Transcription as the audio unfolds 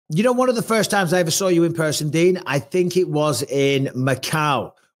You know, one of the first times I ever saw you in person, Dean, I think it was in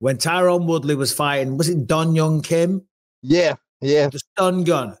Macau when Tyrone Woodley was fighting. Was it Don Young Kim? Yeah, yeah. The stun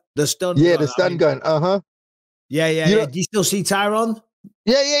gun. The stun yeah, gun. the stun gun. Uh-huh. Yeah, yeah, You yeah. know, Do you still see Tyrone?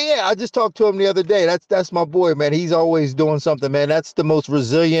 yeah. I just talked to him the other day. That's my boy, man. He's always doing something, man. That's the most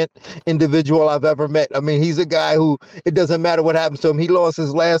resilient individual I've ever met. I mean, he's a guy who it doesn't matter what happens to him. He lost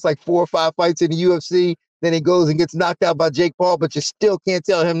his last like 4 or 5 fights in the UFC. Then he goes and gets knocked out by Jake Paul, but you still can't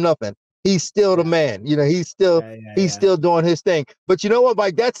tell him nothing. He's still the man. You know, he's still doing his thing. But you know what,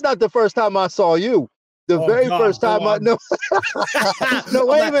 Mike? That's not the first time I saw you. The very first time I know. No,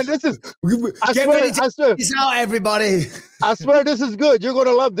 wait a minute. This is. I swear. Peace out, everybody. I swear this is good. You're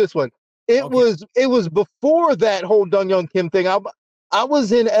gonna love this one. It was before that whole Dong Young Kim thing. I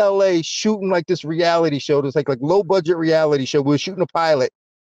was in LA shooting like this reality show. It was like low budget reality show. We were shooting a pilot,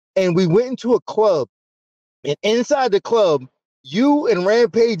 and we went into a club, and inside the club, you and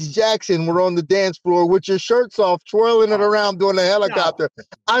Rampage Jackson were on the dance floor with your shirts off, twirling it around doing a helicopter.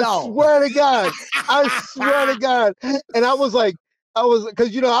 I swear to God. I swear to God. And I was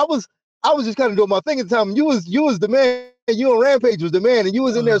because you know, I was just kind of doing my thing at the time. You was the man, and you and Rampage was the man, and you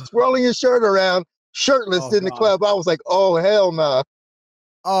was in there swirling your shirt around, shirtless in the club. I was like, oh hell no. Nah.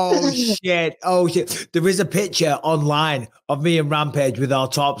 Oh shit. Oh shit. There is a picture online of me and Rampage with our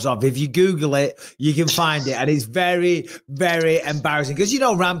tops off. If you Google it, you can find it. And it's very, very embarrassing. Because you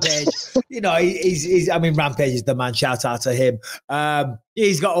know, Rampage, you know, I mean, Rampage is the man. Shout out to him.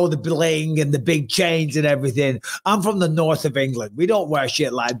 He's got all the bling and the big chains and everything. I'm from the north of England. We don't wear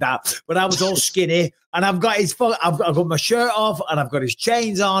shit like that. But I was all skinny and I've got I've got my shirt off and I've got his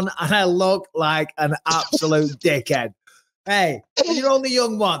chains on and I look like an absolute dickhead. Hey, you're only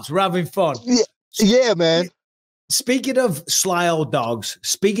young once. We're having fun. Yeah, man. Speaking of sly old dogs,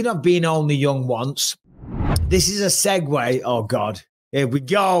 speaking of being only young once, this is a segue. Oh, God. Here we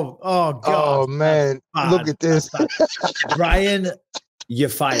go. Oh, God. Oh, man. Look at this. Brian, you're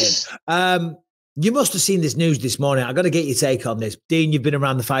fired. You must have seen this news this morning. I got to get your take on this. Dean, you've been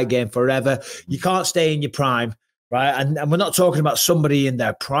around the fight game forever. You can't stay in your prime, right? And we're not talking about somebody in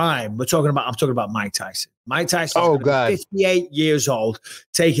their prime. I'm talking about Mike Tyson. Mike Tyson, 58 years old,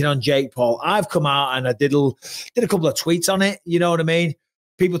 taking on Jake Paul. I've come out and I did a couple of tweets on it. You know what I mean?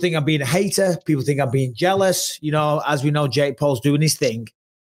 People think I'm being a hater. People think I'm being jealous. You know, as we know, Jake Paul's doing his thing.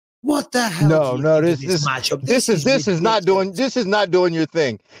 What the hell? No, this matchup. This is not doing your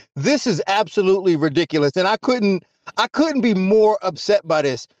thing. This is absolutely ridiculous, and I couldn't be more upset by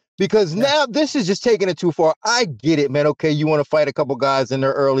this. Because now this is just taking it too far. I get it, man. Okay, you want to fight a couple guys in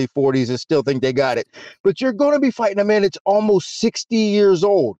their early 40s and still think they got it. But you're going to be fighting a man that's almost 60 years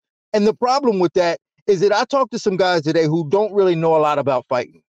old. And the problem with that is that I talked to some guys today who don't really know a lot about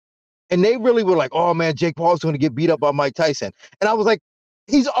fighting. And they really were like, oh, man, Jake Paul's going to get beat up by Mike Tyson. And I was like,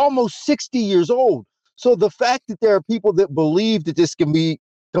 he's almost 60 years old. So the fact that there are people that believe that this can be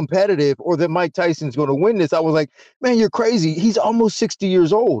competitive or that Mike Tyson's going to win this, I was like, man, you're crazy. He's almost 60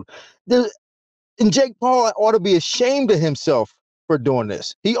 years old. And Jake Paul ought to be ashamed of himself for doing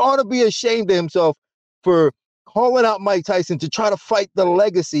this. He ought to be ashamed of himself for calling out Mike Tyson to try to fight the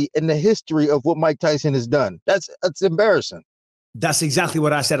legacy and the history of what Mike Tyson has done. That's embarrassing. That's exactly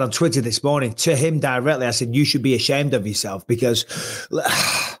what I said on Twitter this morning to him directly. I said, you should be ashamed of yourself because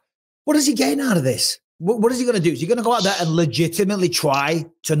what does he gain out of this? What is he going to do? Is he going to go out there and legitimately try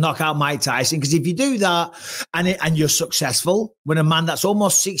to knock out Mike Tyson? Because if you do that and you're successful, when a man that's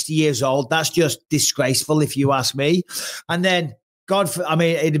almost 60 years old, that's just disgraceful, if you ask me. And then,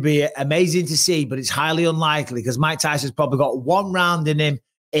 it'd be amazing to see, but it's highly unlikely because Mike Tyson's probably got one round in him,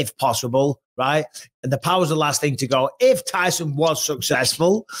 if possible, right? And the power's the last thing to go. If Tyson was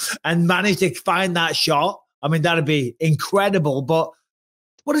successful and managed to find that shot, I mean, that'd be incredible. But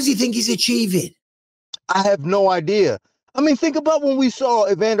what does he think he's achieving? I have no idea. I mean, think about when we saw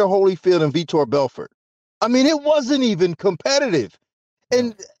Evander Holyfield and Vitor Belfort. I mean, it wasn't even competitive.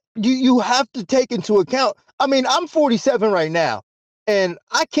 And you have to take into account, I mean, I'm 47 right now, and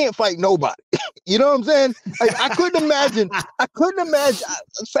I can't fight nobody. You know what I'm saying? Like, I couldn't imagine,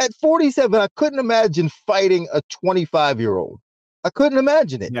 at 47, I couldn't imagine fighting a 25-year-old. I couldn't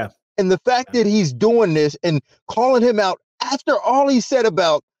imagine it. Yeah. And the fact that he's doing this and calling him out after all he said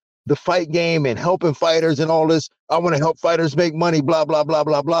about the fight game and helping fighters and all this, I want to help fighters make money, blah, blah, blah,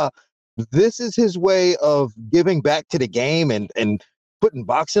 blah, blah. This is his way of giving back to the game and putting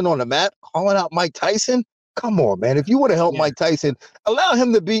boxing on the map, calling out Mike Tyson. Come on, man. If you want to help Mike Tyson, allow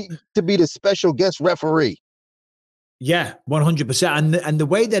him to be the special guest referee. Yeah, 100%. And the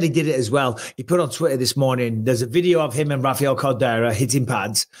way that he did it as well, he put on Twitter this morning, there's a video of him and Rafael Caldera hitting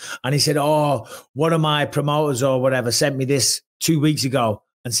pads. And he said, oh, one of my promoters or whatever sent me this 2 weeks ago.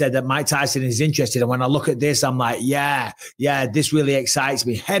 and said that Mike Tyson is interested. And when I look at this, I'm like, yeah, this really excites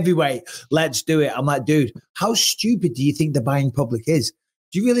me. Heavyweight, let's do it. I'm like, dude, how stupid do you think the buying public is?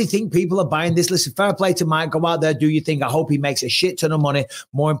 Do you really think people are buying this? Listen, fair play to Mike. Go out there, do your thing. I hope he makes a shit ton of money.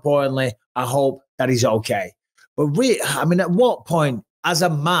 More importantly, I hope that he's okay. But I mean, at what point, as a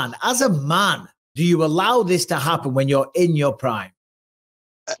man, do you allow this to happen when you're in your prime?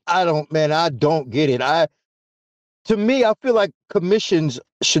 I don't get it. To me, I feel like commissions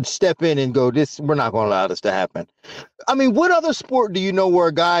should step in and go, we're not going to allow this to happen. I mean, what other sport do you know where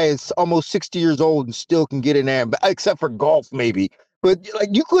a guy is almost 60 years old and still can get in there, except for golf, maybe? But like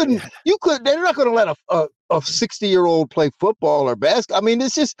they're not going to let a 60-year-old play football or basketball. I mean,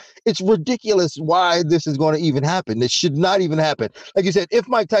 it's ridiculous why this is going to even happen. It should not even happen. Like you said, if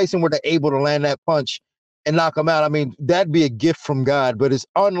Mike Tyson were able to land that punch and knock him out, I mean, that'd be a gift from God, but it's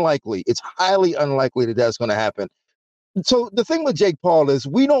unlikely. It's highly unlikely that that's going to happen. So the thing with Jake Paul is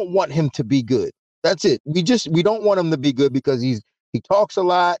we don't want him to be good. That's it. We don't want him to be good because he talks a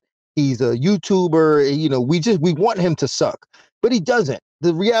lot. He's a YouTuber. You know, we want him to suck, but he doesn't.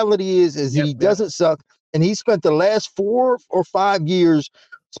 The reality is he doesn't suck. And he spent the last 4 or 5 years,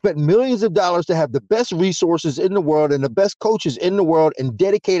 spent millions of dollars to have the best resources in the world and the best coaches in the world, and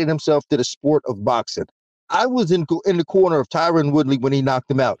dedicated himself to the sport of boxing. I was in the corner of Tyron Woodley when he knocked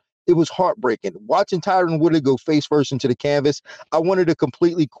him out. It was heartbreaking. Watching Tyron Woodley go face first into the canvas, I wanted to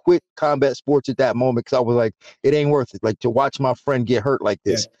completely quit combat sports at that moment because I was like, it ain't worth it. Like, to watch my friend get hurt like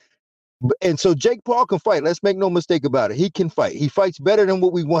this. Yeah. And so Jake Paul can fight. Let's make no mistake about it. He can fight. He fights better than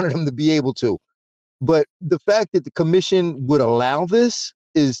what we wanted him to be able to. But the fact that the commission would allow this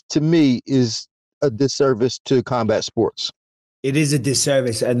to me, a disservice to combat sports. It is a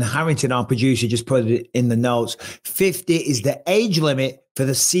disservice. And Harrington, our producer, just put it in the notes. 50 is the age limit for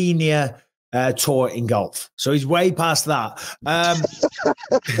the senior tour in golf. So he's way past that.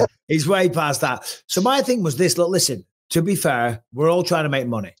 He's way past that. So my thing was this. Look, listen, to be fair, we're all trying to make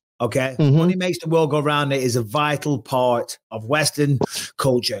money. Okay. Mm-hmm. Money makes the world go round. It is a vital part of Western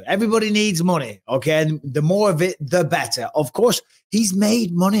culture. Everybody needs money. Okay. And the more of it, the better. Of course, he's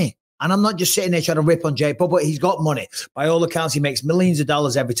made money. And I'm not just sitting there trying to rip on Jake Paul, but he's got money. By all accounts, he makes millions of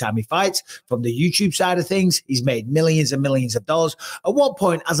dollars every time he fights. From the YouTube side of things, he's made millions and millions of dollars. At what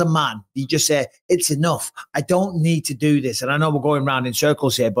point, as a man, you just say, it's enough. I don't need to do this. And I know we're going round in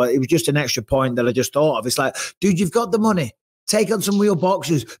circles here, but it was just an extra point that I just thought of. It's like, dude, you've got the money. Take on some real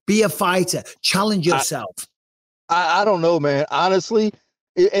boxers. Be a fighter. Challenge yourself. I don't know, man. Honestly,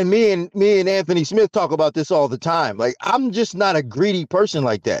 and me and Anthony Smith talk about this all the time. Like, I'm just not a greedy person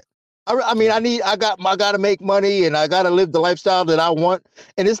like that. I mean, I got to make money and I got to live the lifestyle that I want.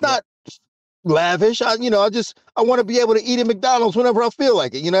 And it's not lavish. I want to be able to eat at McDonald's whenever I feel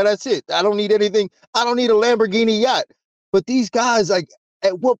like it. You know, that's it. I don't need anything. I don't need a Lamborghini yacht. But these guys, like,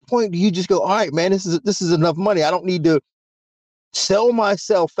 at what point do you just go, all right, man, this is enough money. I don't need to sell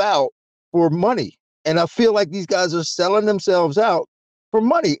myself out for money. And I feel like these guys are selling themselves out for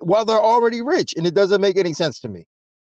money while they're already rich. And it doesn't make any sense to me.